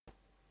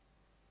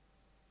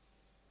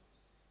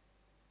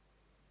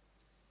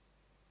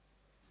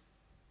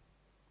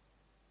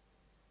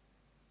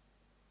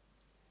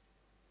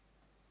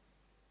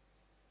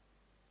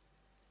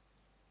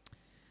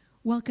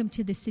Welcome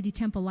to the City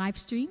Temple live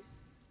stream.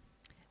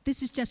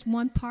 This is just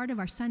one part of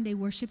our Sunday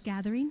worship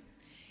gathering.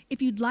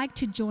 If you'd like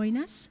to join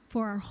us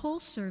for our whole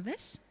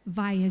service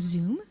via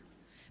Zoom,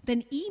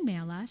 then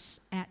email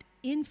us at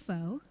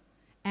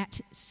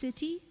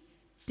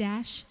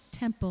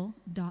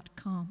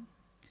info@city-temple.com.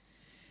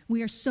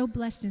 We are so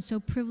blessed and so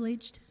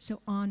privileged,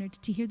 so honored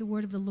to hear the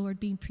word of the Lord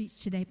being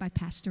preached today by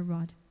Pastor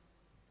Rod.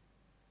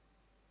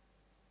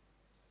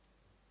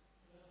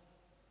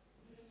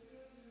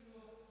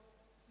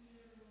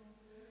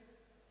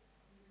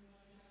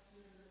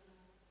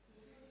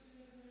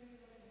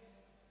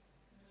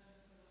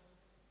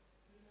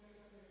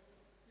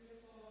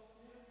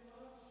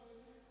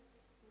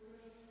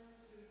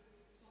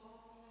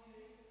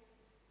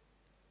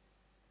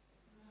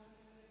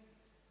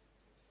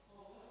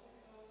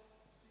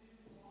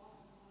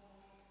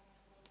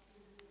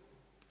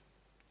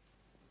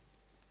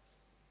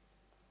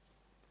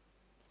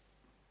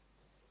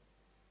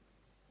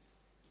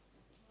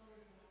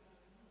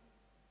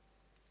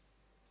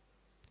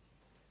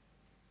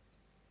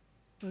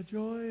 The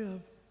joy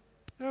of,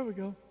 there we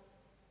go.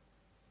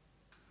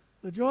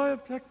 The joy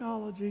of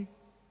technology.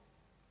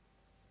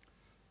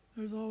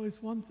 There's always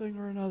one thing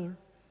or another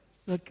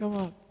that come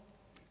up.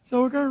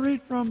 So we're going to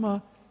read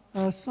from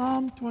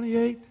Psalm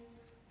 28,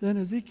 then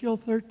Ezekiel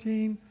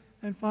 13,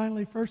 and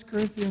finally 1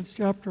 Corinthians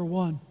chapter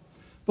 1.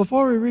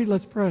 Before we read,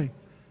 let's pray.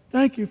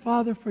 Thank you,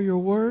 Father, for your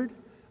word.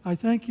 I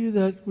thank you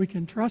that we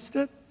can trust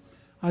it.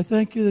 I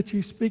thank you that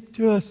you speak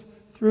to us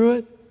through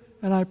it,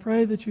 and I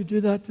pray that you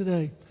do that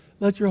today.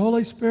 Let your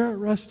Holy Spirit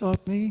rest on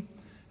me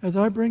as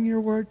I bring your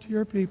word to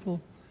your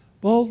people,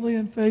 boldly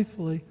and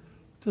faithfully,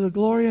 to the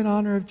glory and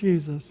honor of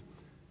Jesus.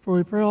 For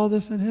we pray all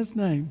this in his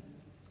name.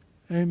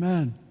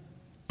 Amen.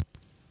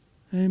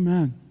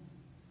 Amen.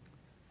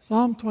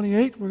 Psalm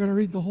 28, we're going to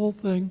read the whole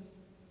thing.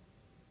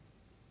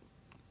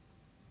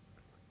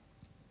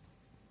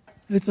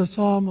 It's a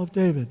psalm of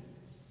David.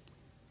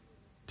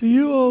 To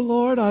you, O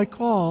Lord, I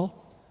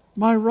call,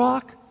 my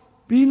rock,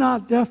 be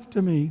not deaf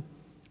to me,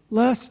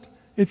 lest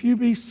if you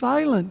be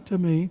silent to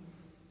me,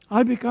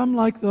 I become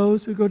like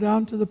those who go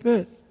down to the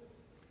pit.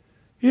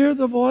 Hear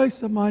the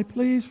voice of my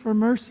pleas for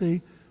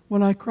mercy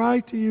when I cry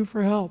to you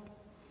for help,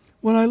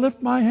 when I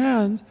lift my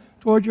hands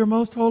toward your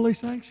most holy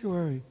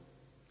sanctuary.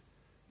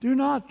 Do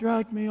not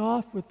drag me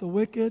off with the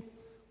wicked,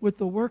 with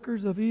the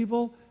workers of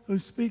evil who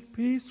speak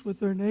peace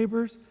with their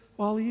neighbors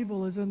while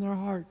evil is in their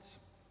hearts.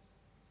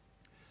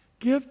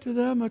 Give to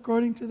them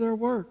according to their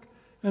work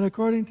and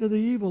according to the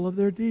evil of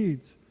their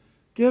deeds.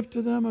 Give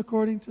to them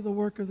according to the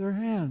work of their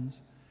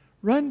hands.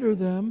 Render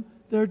them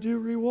their due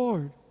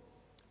reward.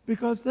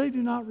 Because they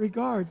do not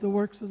regard the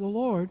works of the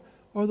Lord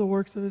or the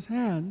works of his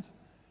hands,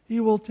 he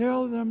will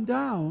tear them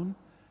down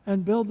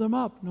and build them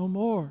up no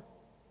more.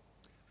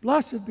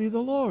 Blessed be the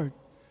Lord,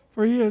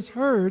 for he has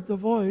heard the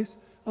voice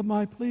of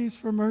my pleas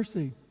for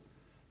mercy.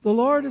 The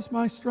Lord is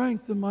my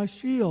strength and my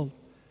shield.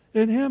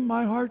 In him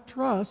my heart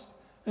trusts,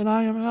 and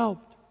I am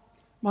helped.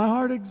 My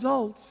heart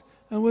exults,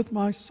 and with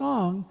my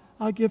song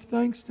I give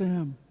thanks to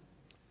him.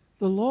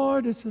 The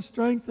Lord is the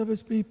strength of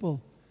his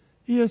people.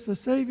 He is the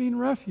saving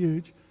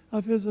refuge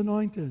of his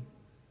anointed.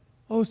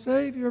 O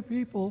save your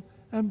people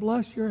and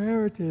bless your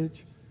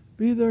heritage.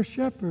 Be their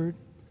shepherd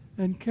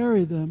and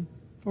carry them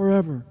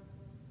forever.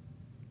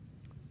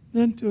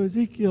 Then to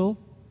Ezekiel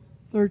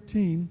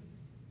 13.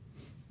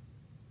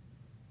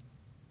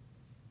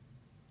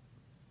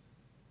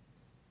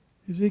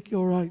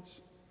 Ezekiel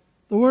writes,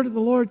 the word of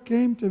the Lord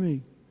came to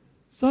me,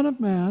 Son of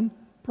man,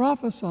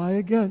 prophesy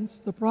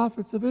against the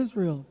prophets of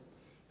Israel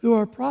who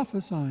are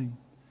prophesying,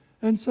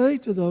 and say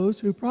to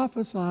those who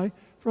prophesy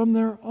from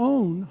their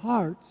own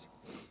hearts,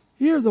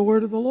 hear the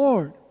word of the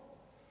Lord.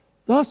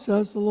 Thus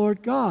says the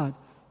Lord God,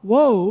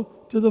 woe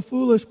to the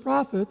foolish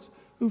prophets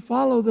who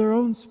follow their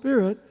own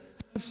spirit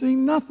and have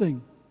seen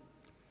nothing.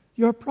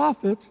 Your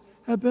prophets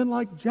have been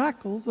like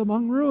jackals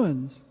among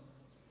ruins.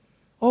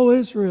 O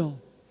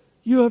Israel,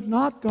 you have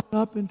not gone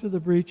up into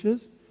the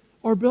breaches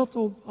or built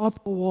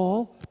up a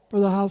wall for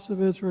the house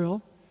of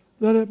Israel,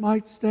 that it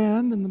might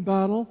stand in the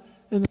battle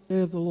in the day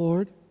of the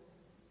Lord.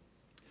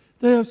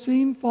 They have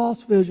seen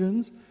false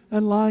visions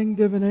and lying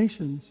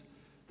divinations.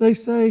 They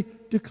say,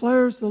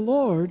 declares the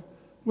Lord,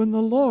 when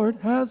the Lord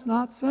has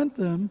not sent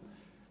them,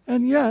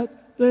 and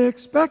yet they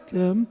expect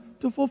him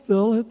to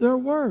fulfill their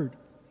word.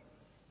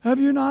 Have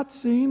you not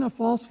seen a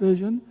false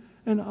vision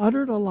and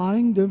uttered a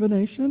lying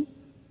divination?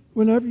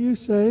 Whenever you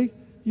say,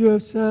 you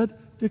have said,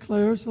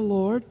 declares the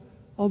Lord,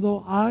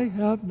 although I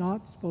have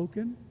not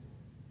spoken.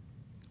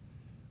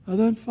 And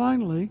then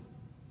finally,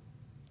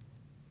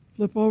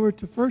 flip over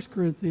to 1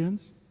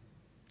 Corinthians,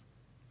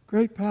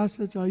 great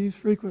passage I use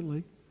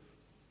frequently,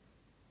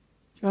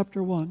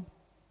 chapter 1.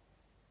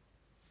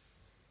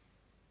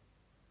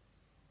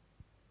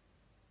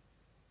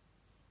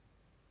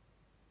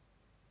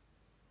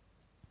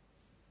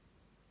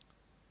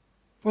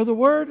 For the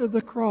word of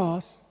the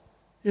cross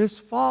is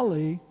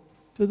folly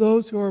to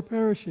those who are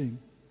perishing,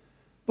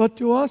 but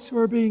to us who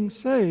are being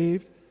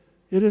saved,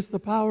 it is the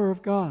power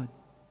of God.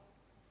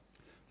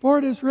 For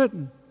it is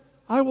written,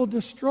 I will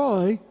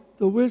destroy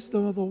the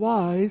wisdom of the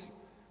wise,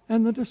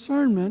 and the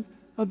discernment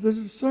of the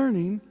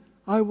discerning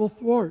I will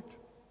thwart.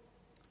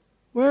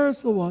 Where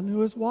is the one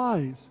who is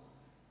wise?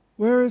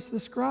 Where is the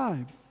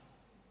scribe?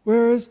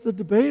 Where is the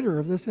debater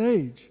of this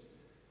age?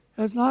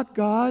 Has not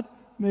God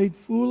made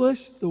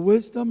foolish the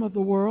wisdom of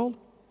the world?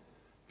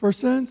 For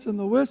since in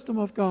the wisdom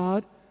of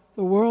God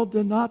the world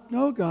did not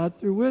know God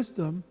through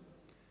wisdom,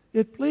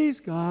 it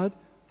pleased God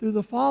through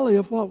the folly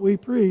of what we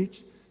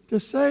preach to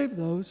save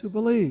those who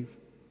believe.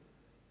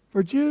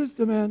 For Jews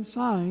demand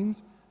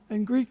signs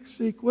and Greeks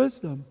seek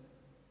wisdom.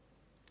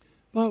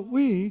 But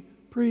we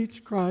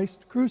preach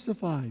Christ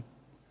crucified,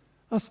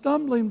 a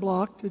stumbling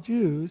block to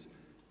Jews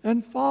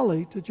and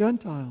folly to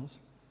Gentiles.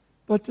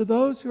 But to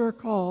those who are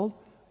called,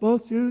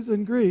 both Jews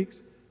and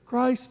Greeks,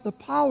 Christ the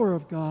power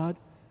of God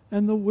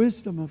and the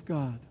wisdom of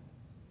God.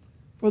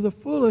 For the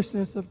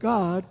foolishness of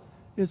God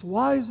is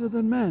wiser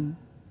than men,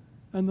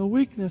 and the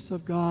weakness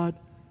of God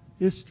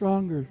is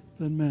stronger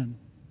than men.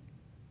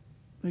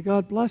 May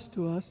God bless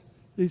to us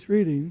these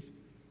readings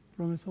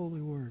from His holy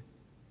word.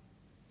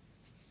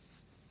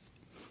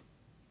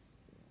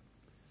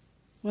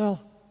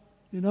 Well,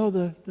 you know,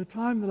 the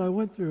time that I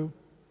went through,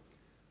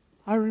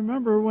 I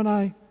remember when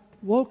I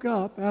woke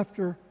up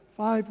after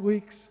 5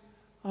 weeks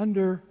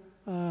under,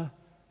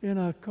 in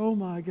a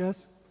coma, I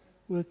guess,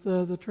 with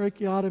the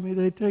tracheotomy.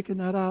 They'd taken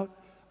that out,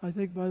 I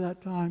think, by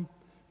that time,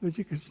 but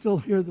you could still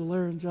hear the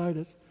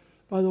laryngitis.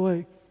 By the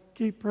way,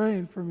 keep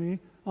praying for me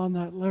on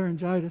that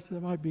laryngitis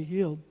that might be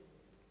healed.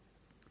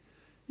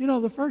 You know,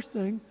 the first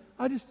thing,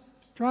 I just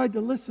tried to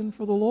listen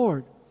for the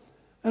Lord.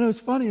 And it was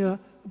funny,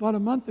 about a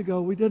month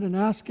ago, we did an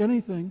Ask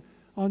Anything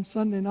on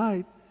Sunday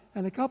night,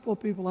 and a couple of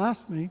people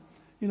asked me,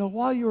 you know,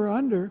 while you were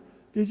under,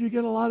 did you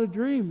get a lot of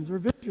dreams or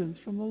visions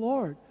from the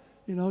Lord?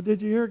 You know,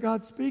 did you hear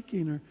God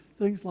speaking or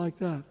things like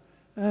that?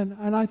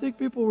 And I think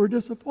people were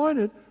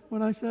disappointed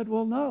when I said,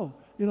 well, no.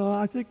 You know,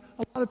 I think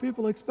a lot of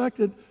people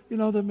expected, you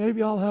know, that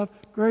maybe I'll have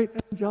great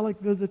angelic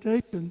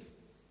visitations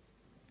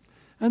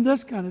and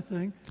this kind of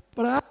thing.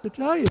 But I have to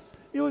tell you,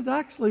 it was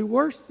actually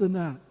worse than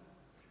that.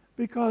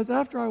 Because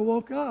after I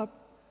woke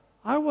up,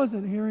 I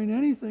wasn't hearing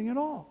anything at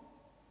all.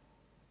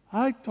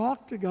 I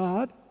talked to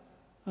God,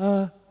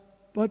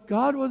 but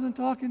God wasn't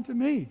talking to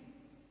me.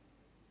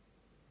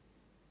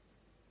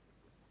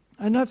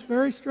 And that's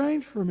very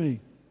strange for me.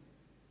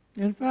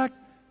 In fact,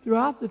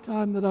 throughout the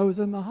time that I was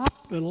in the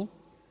hospital,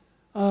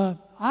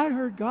 I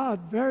heard God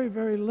very,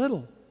 very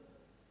little.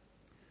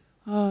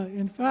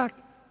 In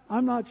fact,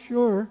 I'm not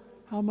sure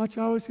how much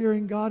I was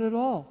hearing God at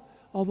all.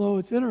 Although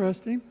it's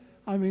interesting,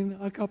 I mean,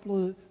 a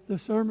couple of the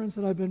sermons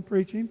that I've been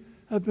preaching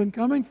have been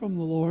coming from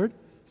the Lord,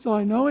 so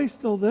I know He's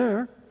still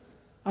there.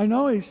 I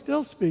know He's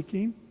still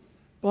speaking,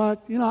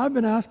 but, you know, I've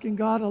been asking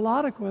God a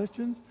lot of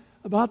questions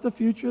about the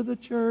future of the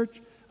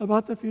church,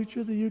 about the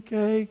future of the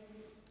UK,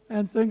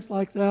 and things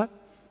like that,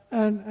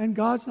 and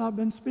God's not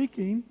been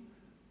speaking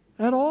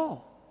at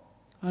all.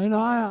 I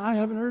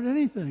haven't heard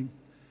anything.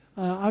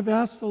 I've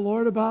asked the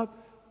Lord about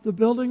the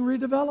building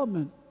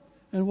redevelopment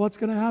and what's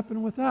going to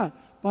happen with that.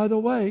 By the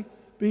way,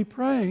 be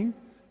praying,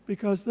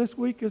 because this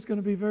week is going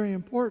to be very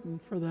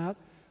important for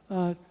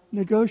that.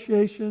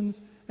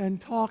 Negotiations and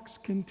talks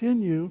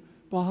continue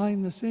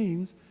behind the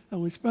scenes,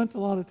 and we spent a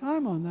lot of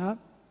time on that.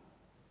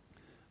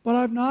 But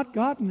I've not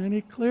gotten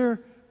any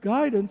clear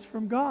guidance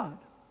from God.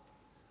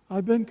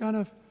 I've been kind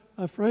of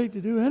afraid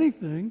to do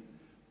anything,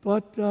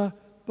 but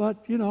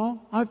you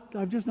know,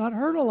 I've just not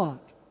heard a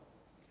lot.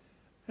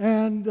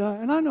 And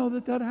I know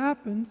that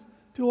happens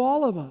to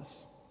all of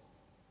us.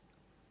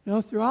 You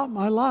know, throughout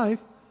my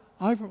life,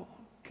 I've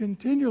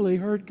continually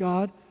heard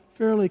God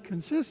fairly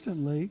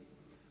consistently,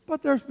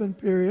 but there's been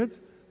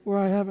periods where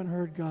I haven't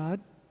heard God.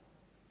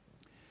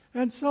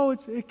 And so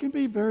it can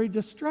be very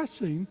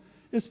distressing,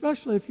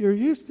 especially if you're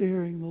used to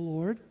hearing the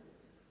Lord.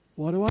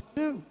 What do I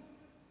do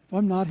if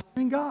I'm not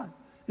hearing God,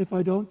 if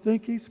I don't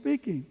think He's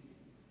speaking?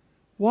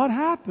 What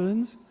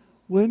happens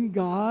when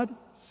God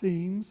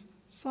seems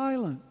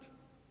silent?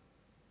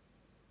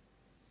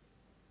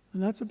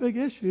 And that's a big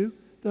issue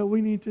that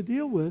we need to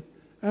deal with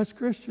as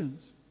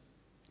Christians.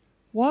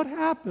 What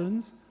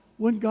happens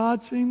when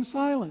God seems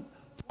silent?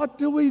 What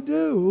do we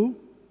do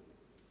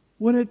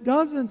when it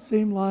doesn't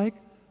seem like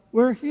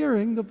we're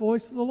hearing the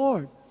voice of the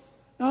Lord?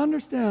 Now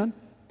understand,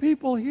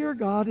 people hear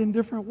God in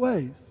different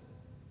ways.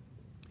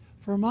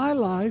 For my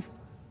life,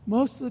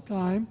 most of the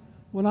time,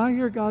 when I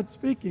hear God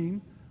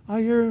speaking,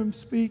 I hear Him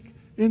speak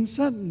in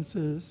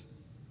sentences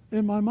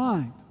in my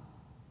mind.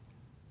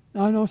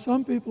 Now, I know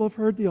some people have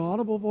heard the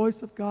audible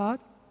voice of God.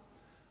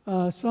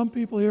 Some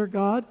people hear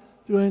God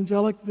through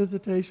angelic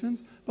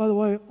visitations. By the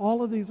way,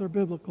 all of these are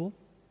biblical.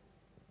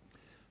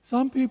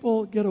 Some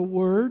people get a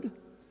word.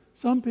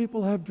 Some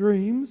people have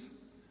dreams.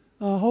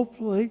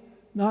 Hopefully,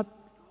 not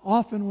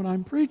often when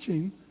I'm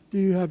preaching do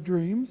you have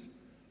dreams,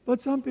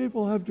 but some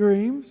people have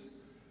dreams.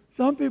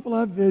 Some people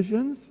have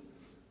visions.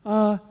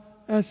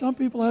 And some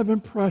people have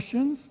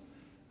impressions.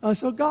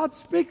 So God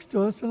speaks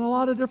to us in a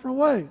lot of different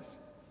ways.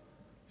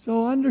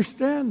 So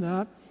understand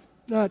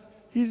that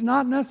He's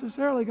not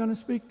necessarily going to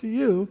speak to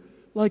you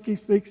like He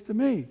speaks to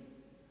me.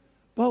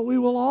 But we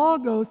will all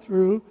go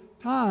through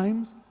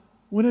times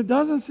when it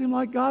doesn't seem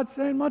like God's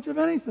saying much of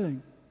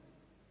anything.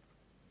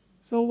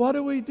 So what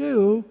do we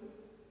do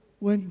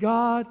when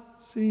God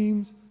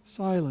seems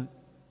silent?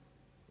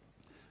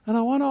 And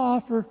I want to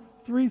offer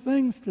 3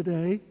 things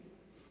today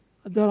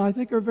that I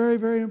think are very,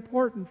 very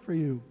important for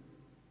you.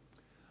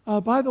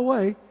 By the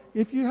way,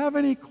 if you have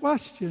any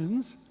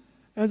questions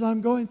as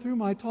I'm going through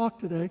my talk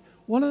today,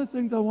 one of the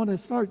things I want to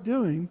start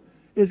doing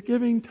is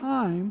giving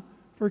time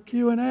for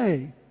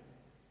Q&A,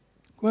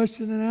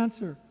 question and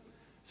answer.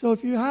 So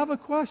if you have a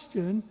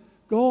question,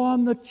 go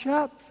on the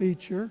chat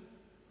feature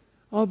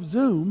of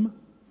Zoom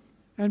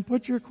and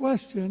put your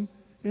question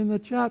in the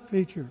chat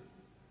feature.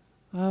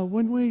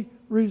 When we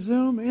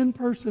resume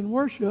in-person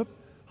worship,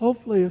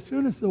 hopefully as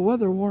soon as the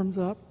weather warms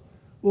up,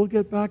 we'll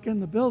get back in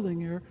the building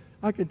here.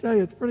 I can tell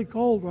you it's pretty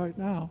cold right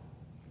now.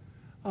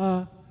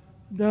 We'll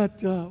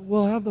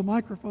have the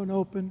microphone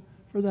open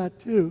for that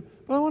too.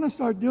 But I want to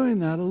start doing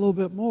that a little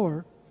bit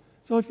more.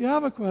 So if you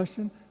have a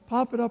question,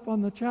 pop it up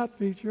on the chat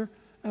feature,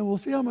 and we'll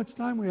see how much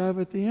time we have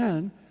at the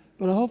end.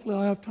 But hopefully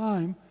I'll have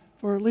time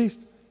for to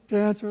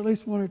answer at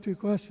least 1 or 2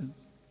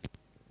 questions.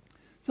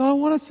 So I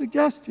want to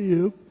suggest to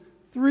you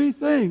 3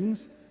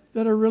 things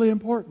that are really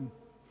important.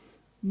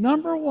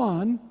 Number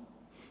 1,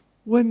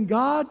 when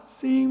God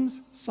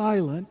seems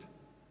silent,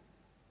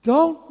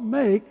 don't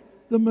make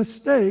the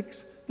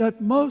mistakes that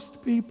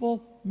most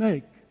people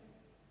make.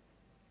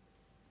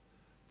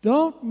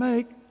 Don't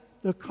make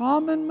the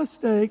common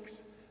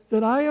mistakes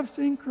that I have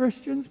seen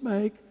Christians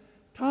make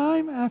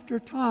time after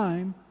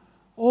time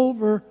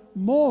over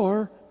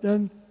more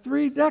than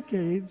 3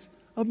 decades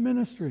of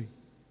ministry.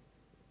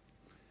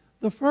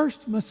 The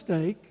first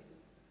mistake,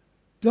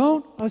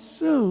 don't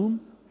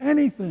assume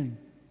anything.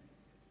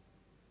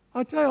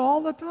 I tell you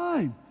all the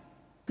time,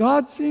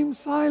 God seems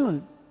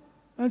silent.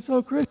 And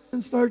so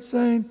Christians start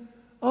saying,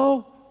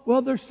 oh,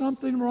 well, there's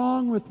something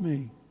wrong with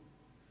me.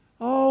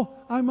 Oh,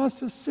 I must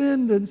have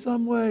sinned in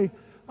some way.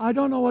 I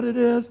don't know what it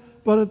is,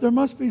 but there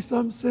must be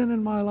some sin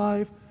in my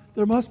life.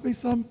 There must be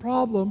some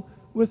problem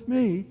with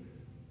me.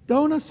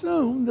 Don't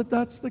assume that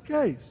that's the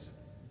case.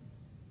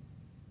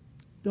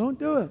 Don't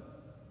do it.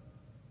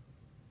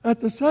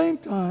 At the same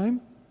time,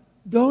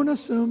 don't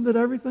assume that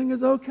everything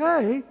is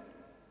okay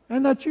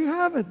and that you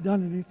haven't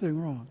done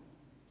anything wrong.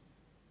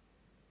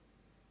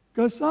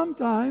 Because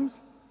sometimes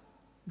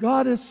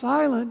God is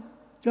silent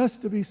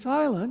just to be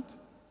silent,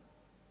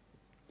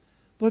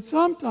 but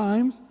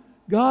sometimes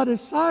God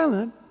is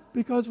silent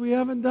because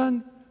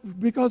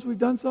we've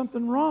done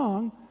something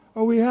wrong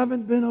or we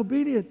haven't been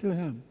obedient to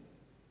Him.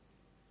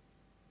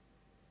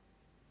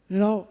 You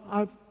know,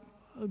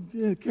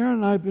 Karen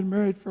and I have been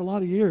married for a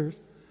lot of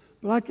years,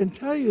 but I can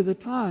tell you the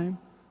time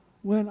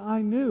when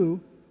I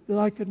knew that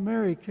I could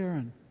marry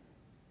Karen.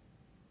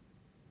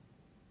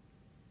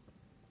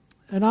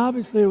 And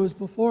obviously it was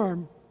before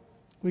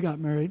we got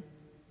married.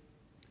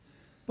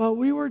 But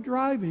we were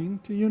driving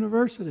to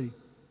university.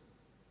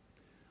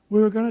 We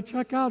were going to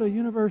check out a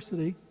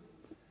university,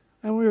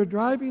 and we were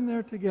driving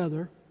there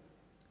together,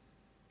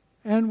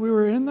 and we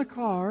were in the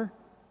car,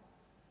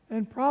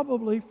 and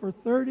probably for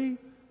 30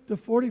 to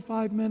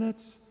 45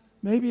 minutes,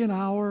 maybe an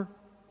hour,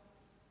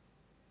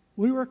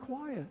 we were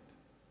quiet.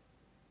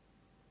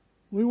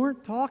 We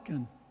weren't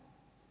talking,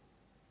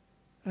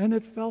 and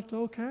it felt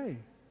okay.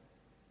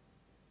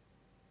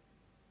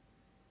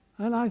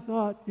 And I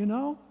thought, you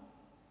know,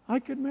 I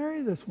could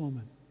marry this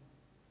woman.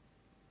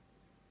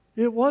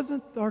 It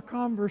wasn't our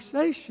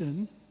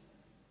conversation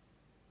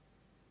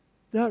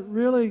that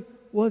really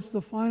was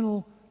the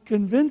final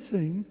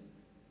convincing.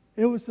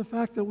 It was the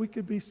fact that we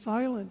could be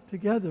silent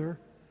together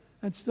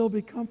and still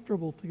be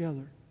comfortable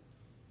together.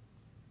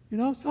 You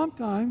know,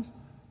 sometimes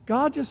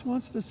God just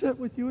wants to sit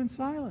with you in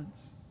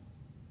silence.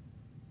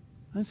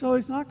 And so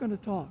He's not going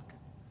to talk.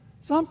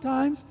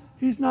 Sometimes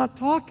He's not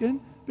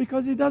talking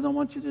because He doesn't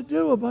want you to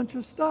do a bunch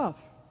of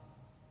stuff.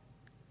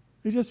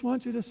 He just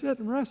wants you to sit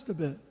and rest a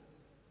bit.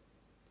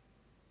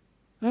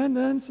 And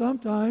then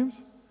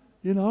sometimes,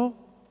 you know,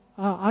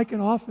 I can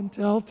often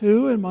tell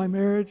too in my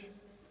marriage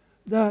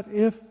that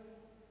if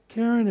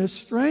Karen is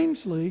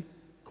strangely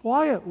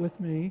quiet with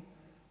me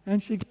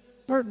and she gets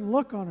a certain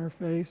look on her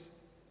face,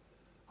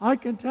 I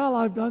can tell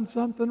I've done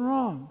something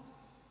wrong.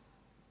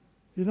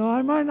 You know,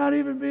 I might not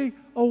even be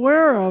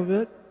aware of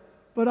it,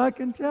 but I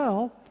can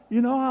tell.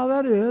 You know how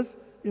that is.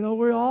 You know,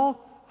 we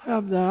all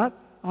have that.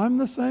 I'm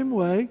the same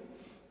way.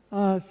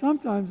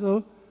 Sometimes,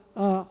 though,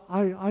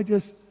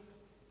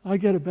 I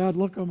get a bad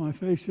look on my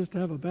face just to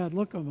have a bad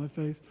look on my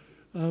face.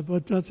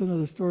 But that's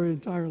another story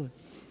entirely.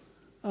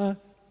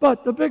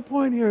 But the big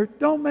point here,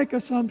 don't make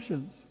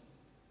assumptions.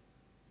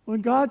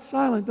 When God's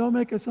silent, don't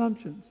make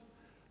assumptions.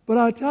 But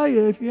I tell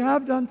you, if you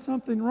have done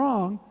something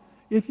wrong,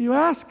 if you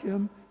ask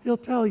Him, He'll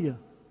tell you.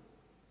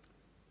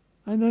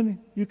 And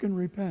then you can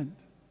repent.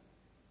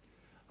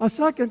 A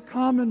second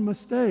common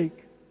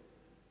mistake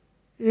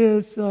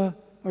is,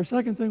 our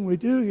second thing we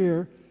do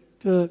here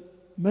to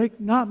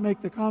not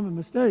make the common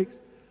mistakes,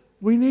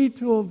 we need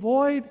to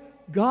avoid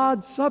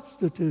God's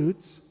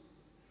substitutes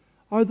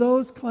are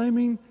those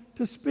claiming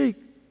to speak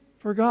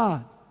for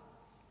God.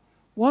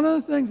 One of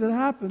the things that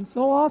happens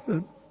so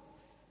often,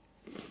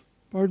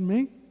 pardon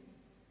me,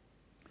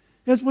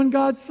 is when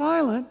God's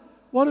silent,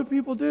 what do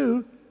people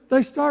do?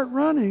 They start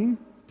running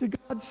to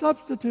God's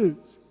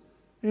substitutes.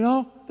 You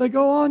know, they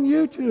go on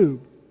YouTube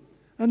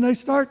and they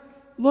start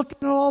looking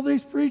at all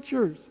these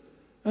preachers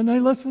and they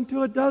listen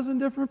to a dozen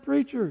different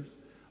preachers.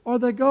 Or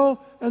they go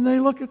and they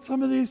look at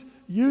some of these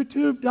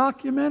YouTube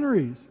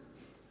documentaries.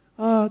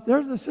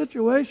 There's a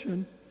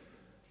situation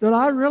that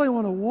I really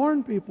want to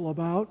warn people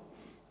about.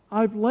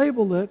 I've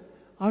labeled it,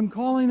 I'm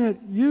calling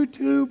it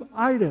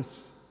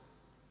YouTube-itis.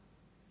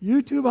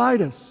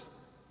 YouTube-itis.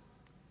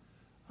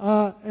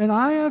 And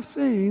I have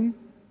seen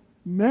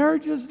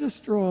marriages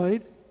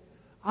destroyed.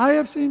 I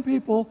have seen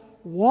people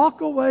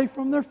walk away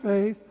from their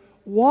faith,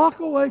 walk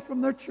away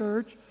from their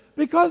church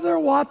because they're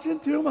watching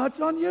too much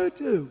on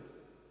YouTube.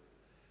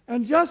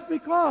 And just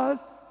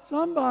because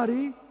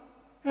somebody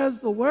has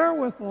the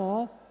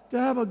wherewithal to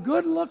have a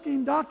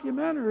good-looking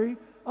documentary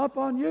up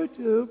on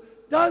YouTube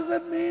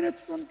doesn't mean it's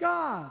from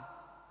God.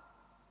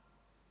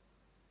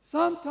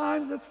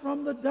 Sometimes it's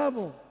from the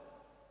devil.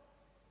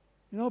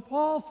 You know,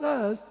 Paul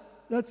says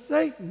that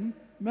Satan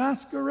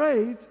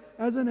masquerades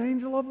as an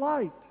angel of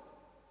light.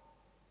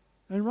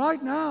 And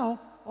right now,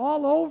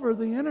 all over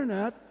the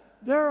internet,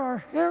 there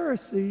are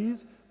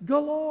heresies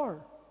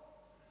galore.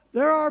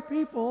 There are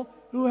people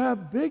who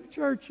have big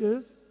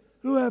churches,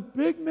 who have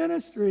big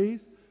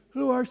ministries,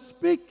 who are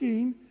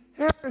speaking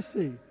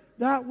heresy,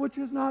 that which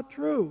is not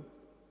true.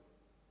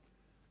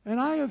 And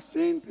I have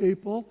seen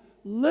people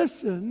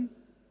listen,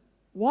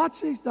 watch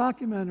these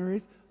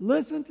documentaries,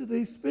 listen to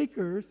these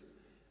speakers,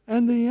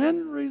 and the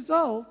end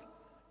result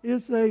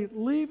is they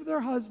leave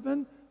their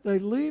husband, they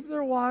leave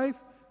their wife,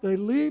 they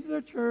leave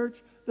their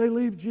church, they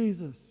leave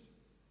Jesus.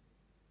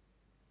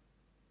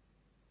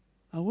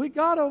 And we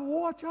got to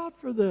watch out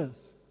for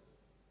this.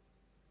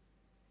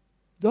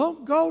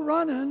 Don't go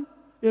running.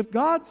 If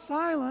God's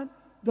silent,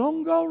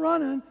 don't go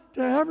running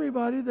to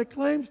everybody that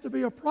claims to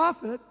be a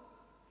prophet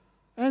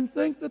and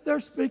think that they're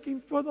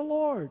speaking for the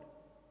Lord.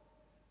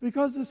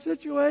 Because the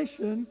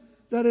situation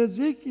that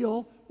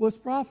Ezekiel was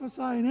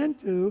prophesying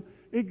into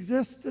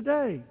exists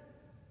today.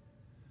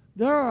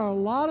 There are a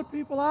lot of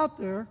people out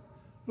there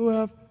who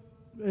have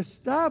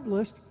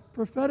established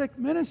prophetic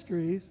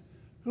ministries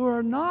who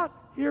are not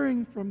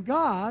hearing from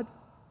God.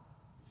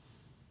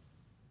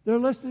 They're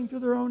listening to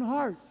their own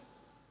heart.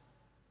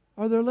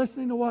 Or they're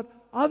listening to what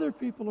other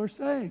people are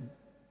saying.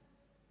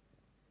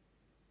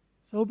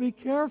 So be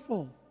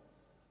careful.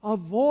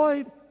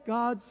 Avoid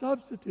God's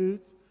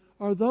substitutes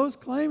or those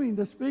claiming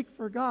to speak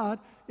for God,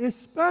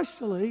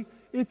 especially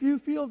if you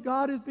feel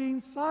God is being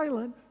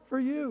silent for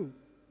you.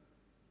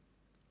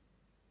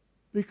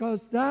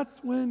 Because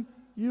that's when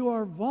you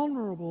are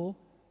vulnerable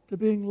to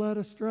being led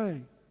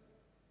astray.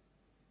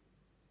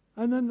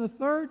 And then the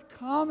third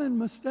common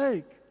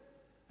mistake,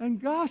 and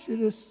gosh,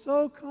 it is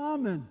so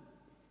common.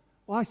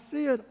 Well, I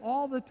see it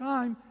all the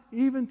time,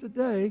 even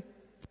today.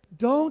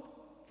 Don't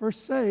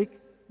forsake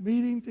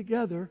meeting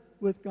together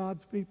with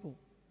God's people.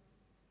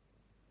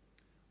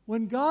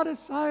 When God is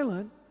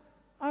silent,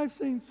 I've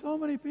seen so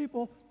many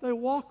people, they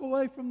walk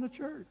away from the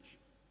church.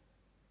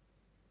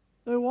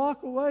 They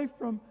walk away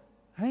from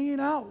hanging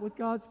out with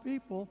God's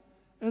people,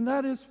 and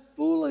that is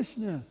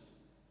foolishness.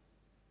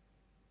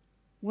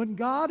 When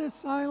God is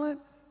silent,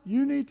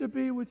 you need to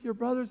be with your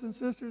brothers and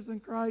sisters in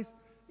Christ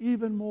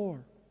even more,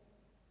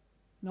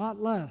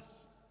 not less.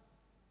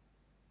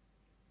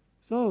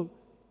 So,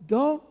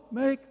 don't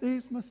make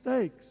these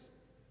mistakes.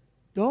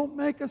 Don't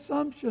make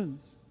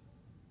assumptions.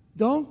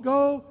 Don't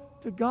go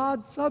to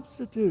God's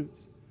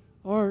substitutes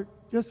or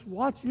just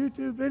watch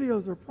YouTube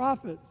videos or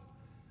prophets.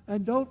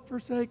 And don't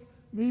forsake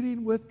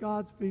meeting with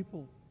God's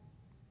people.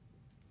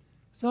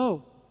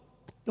 So,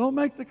 don't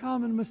make the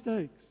common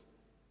mistakes.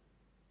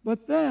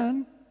 But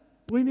then,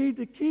 we need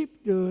to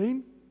keep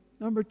doing,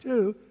 number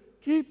 2,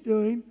 keep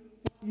doing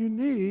what you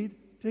need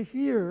to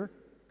hear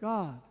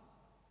God.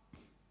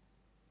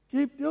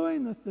 Keep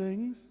doing the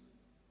things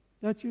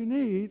that you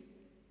need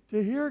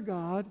to hear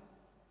God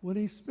when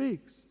He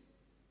speaks.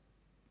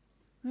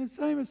 And the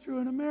same is true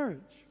in a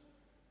marriage.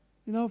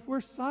 You know, if we're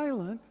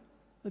silent,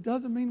 it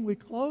doesn't mean we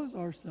close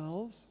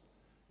ourselves.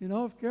 You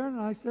know, if Karen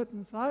and I sit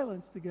in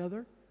silence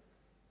together,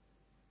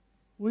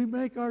 we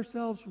make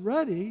ourselves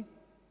ready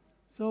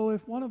so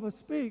if one of us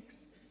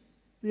speaks,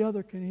 the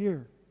other can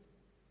hear.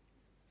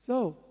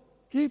 So,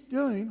 keep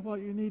doing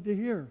what you need to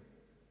hear.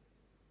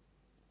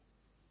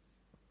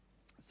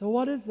 So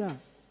what is that?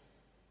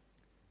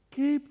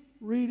 Keep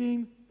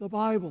reading the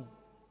Bible.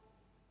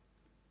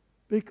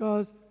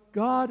 Because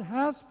God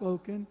has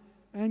spoken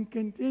and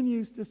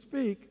continues to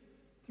speak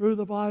through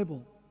the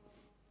Bible.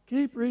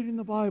 Keep reading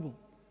the Bible.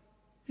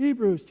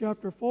 Hebrews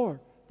chapter 4.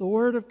 The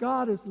Word of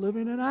God is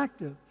living and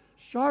active,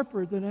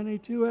 sharper than any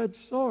two-edged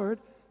sword,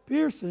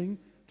 piercing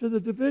to the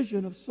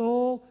division of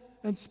soul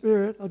and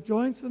spirit, of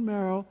joints and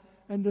marrow,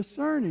 and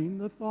discerning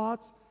the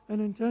thoughts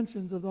and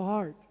intentions of the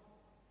heart.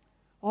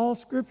 All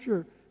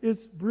Scripture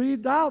is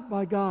breathed out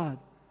by God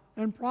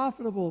and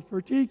profitable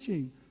for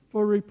teaching,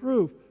 for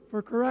reproof,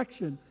 for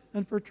correction,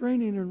 and for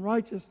training in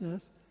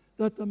righteousness,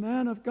 that the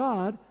man of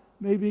God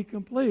may be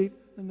complete,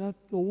 and that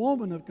the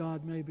woman of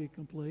God may be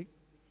complete,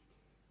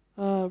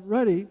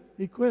 ready,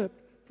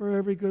 equipped for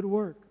every good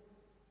work.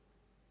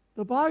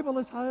 The Bible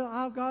is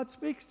how God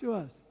speaks to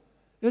us.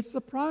 It's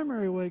the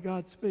primary way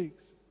God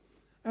speaks.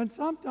 And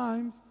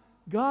sometimes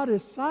God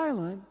is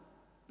silent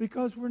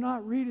because we're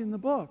not reading the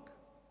book.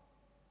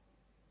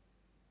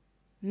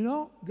 You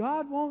know,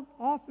 God won't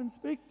often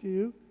speak to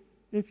you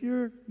if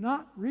you're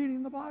not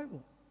reading the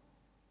Bible.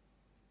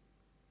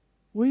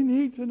 We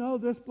need to know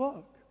this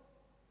book.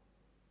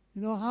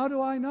 You know, how do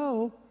I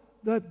know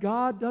that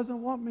God doesn't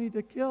want me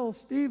to kill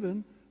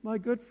Stephen, my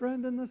good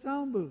friend in the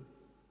sound booth?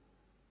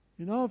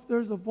 You know, if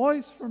there's a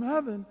voice from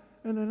heaven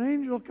and an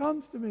angel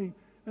comes to me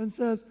and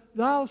says,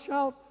 "Thou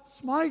shalt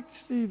smite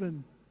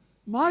Stephen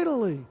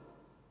mightily,"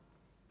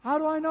 how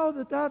do I know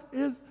that that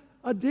is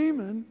a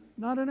demon,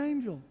 not an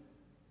angel?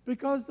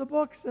 Because the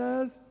book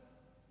says,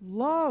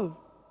 "Love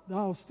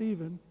thou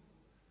Stephen,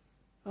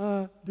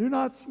 do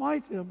not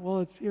smite him."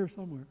 Well, it's here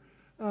somewhere.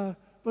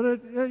 But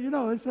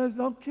it says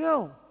don't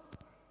kill.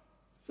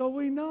 So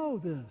we know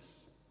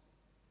this.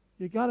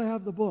 You got to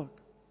have the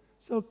book.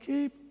 So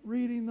keep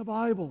reading the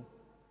Bible.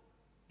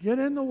 Get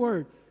in the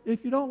Word.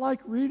 If you don't like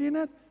reading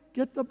it,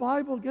 get the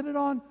Bible. Get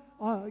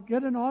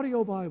an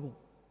audio Bible.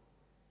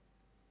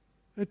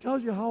 It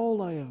tells you how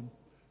old I am.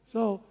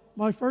 So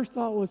my first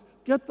thought was,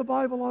 get the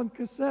Bible on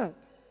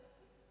cassette.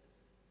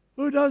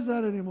 Who does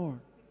that anymore?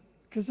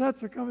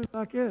 Cassettes are coming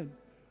back in.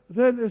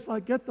 Then it's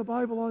like, get the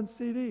Bible on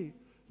CD.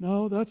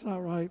 No, that's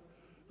not right.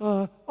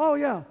 Oh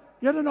yeah,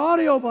 get an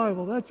audio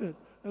Bible. That's it,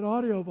 an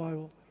audio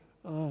Bible.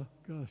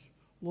 Gosh,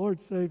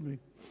 Lord save me.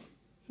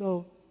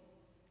 So,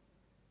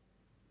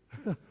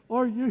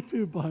 or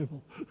YouTube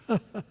Bible.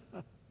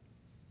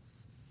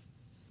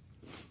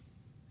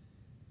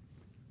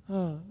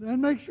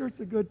 And make sure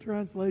it's a good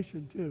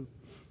translation too.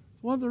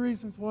 It's one of the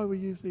reasons why we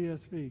use the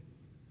ESV.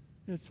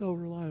 It's so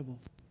reliable.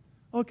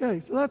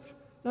 Okay, so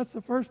that's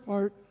the first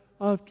part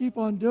of keep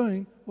on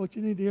doing what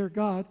you need to hear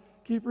God.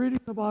 Keep reading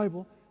the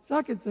Bible.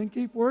 Second thing,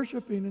 keep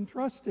worshiping and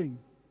trusting.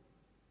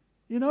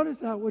 You notice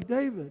that with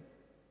David.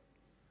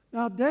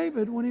 Now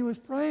David, when he was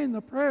praying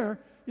the prayer,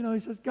 he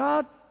says,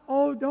 "God,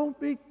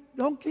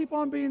 don't keep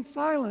on being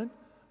silent.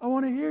 I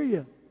want to hear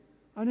you.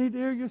 I need to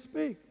hear you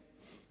speak."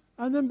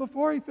 And then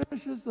before he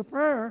finishes the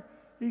prayer,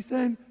 he's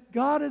saying,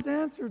 "God has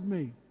answered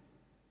me."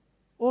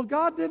 Well,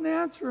 God didn't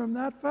answer him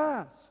that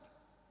fast.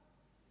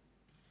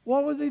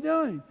 What was he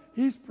doing?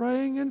 He's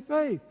praying in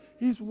faith.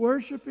 He's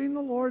worshiping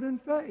the Lord in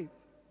faith.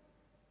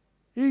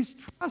 He's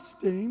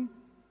trusting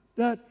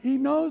that he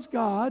knows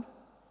God,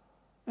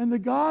 and the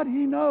God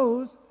he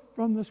knows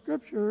from the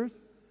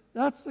Scriptures,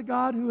 that's the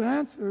God who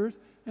answers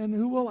and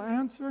who will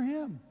answer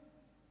him,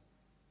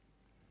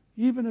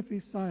 even if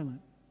he's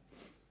silent.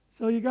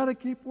 So you got to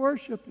keep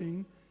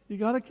worshiping. You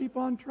got to keep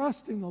on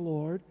trusting the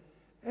Lord,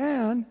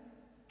 and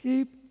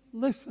keep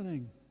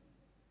listening.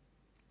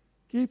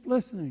 Keep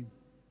listening.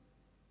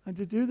 And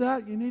to do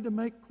that, you need to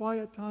make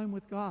quiet time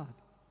with God.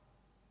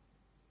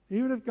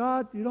 Even if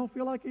God, you don't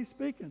feel like he's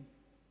speaking,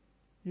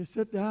 you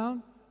sit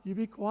down, you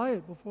be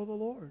quiet before the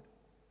Lord.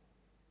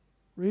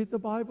 Read the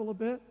Bible a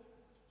bit,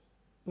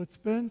 but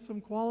spend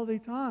some quality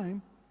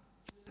time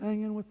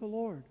hanging with the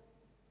Lord.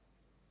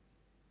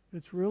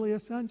 It's really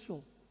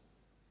essential,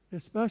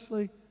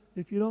 especially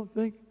if you don't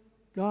think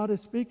God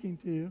is speaking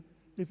to you.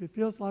 If it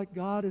feels like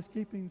God is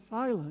keeping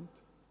silent,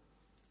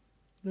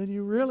 then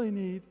you really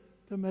need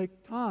to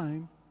make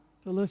time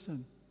to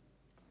listen.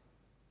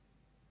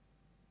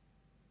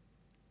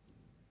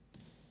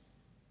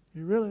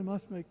 You really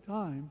must make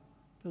time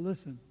to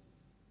listen.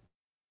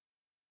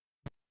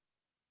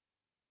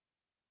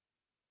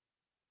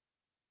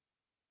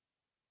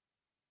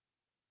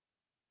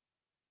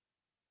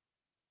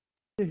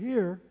 To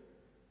hear.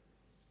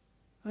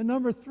 And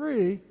number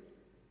 3,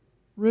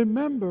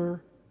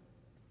 remember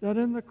that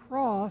in the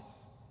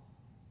cross,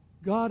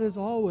 God is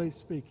always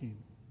speaking.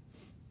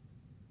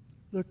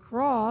 The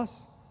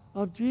cross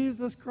of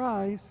Jesus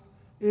Christ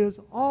is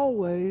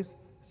always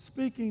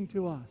speaking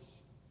to us.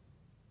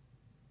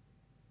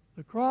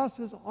 The cross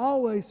is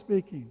always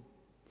speaking.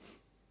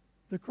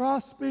 The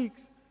cross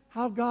speaks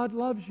how God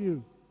loves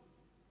you.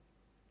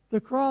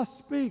 The cross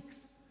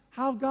speaks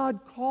how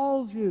God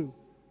calls you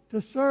to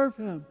serve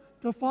him,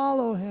 to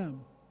follow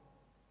him.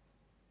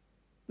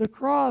 The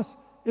cross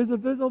is a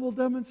visible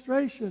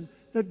demonstration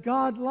that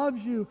God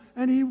loves you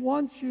and he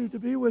wants you to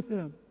be with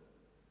him.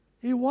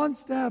 He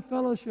wants to have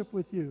fellowship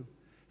with you.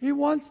 He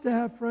wants to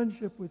have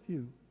friendship with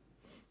you.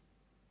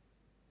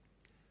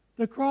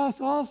 The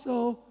cross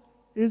also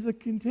is a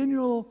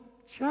continual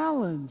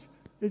challenge.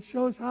 It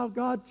shows how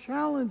God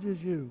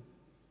challenges you.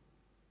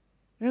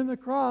 In the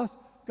cross,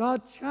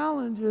 God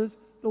challenges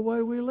the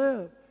way we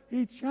live.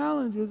 He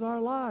challenges our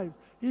lives.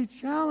 He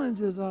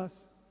challenges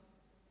us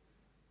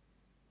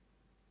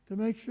to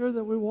make sure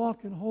that we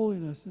walk in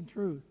holiness and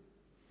truth.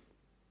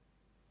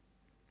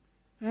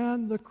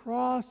 And the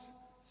cross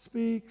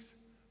speaks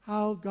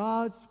how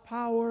God's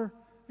power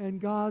and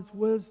God's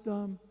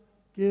wisdom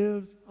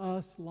gives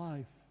us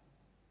life.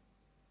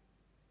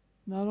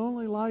 Not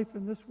only life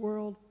in this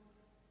world,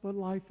 but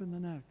life in the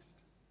next.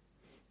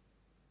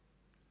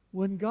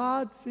 When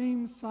God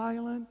seems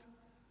silent,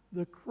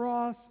 the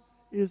cross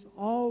is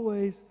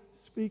always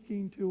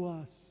speaking to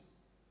us.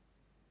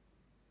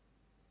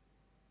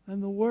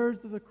 And the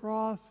words of the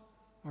cross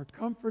are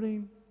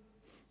comforting,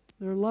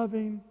 they're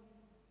loving,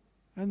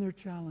 and they're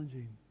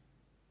challenging.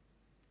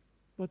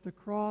 But the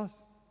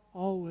cross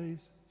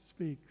always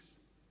speaks.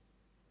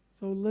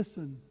 So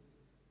listen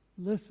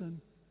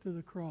to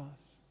the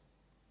cross.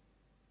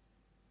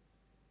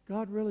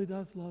 God really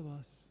does love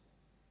us.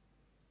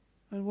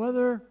 And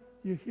whether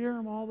you hear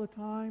him all the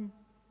time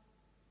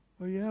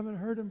or you haven't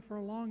heard him for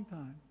a long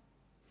time,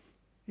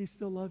 he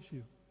still loves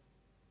you.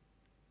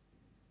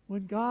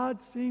 When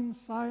God seems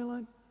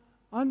silent,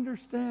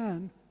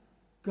 understand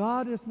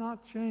God is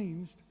not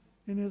changed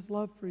in his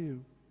love for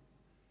you.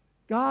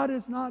 God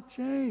is not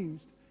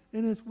changed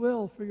in his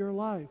will for your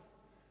life.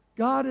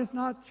 God has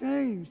not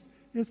changed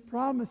his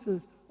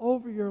promises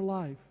over your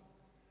life.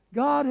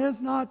 God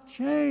has not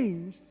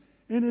changed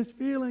in his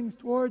feelings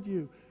toward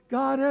you.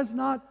 God has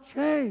not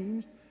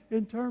changed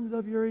in terms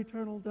of your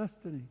eternal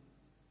destiny.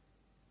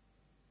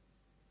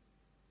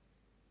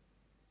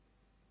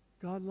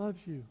 God loves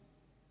you.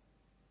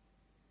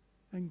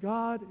 And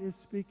God is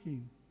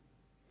speaking.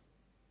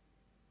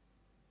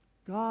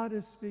 God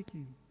is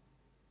speaking.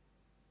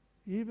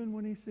 Even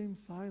when he seems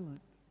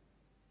silent,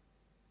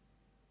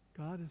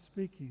 God is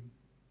speaking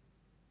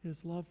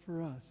his love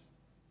for us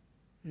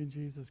in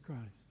Jesus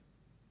Christ.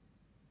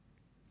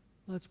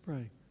 Let's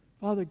pray.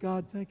 Father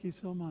God, thank you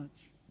so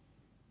much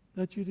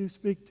that you do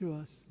speak to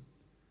us.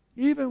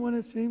 Even when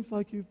it seems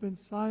like you've been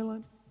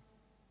silent,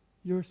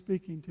 you're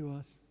speaking to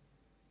us.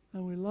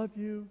 And we love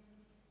you,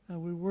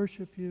 and we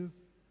worship you,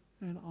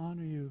 and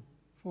honor you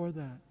for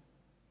that.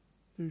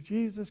 Through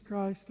Jesus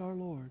Christ our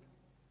Lord.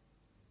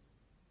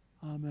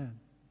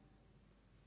 Amen.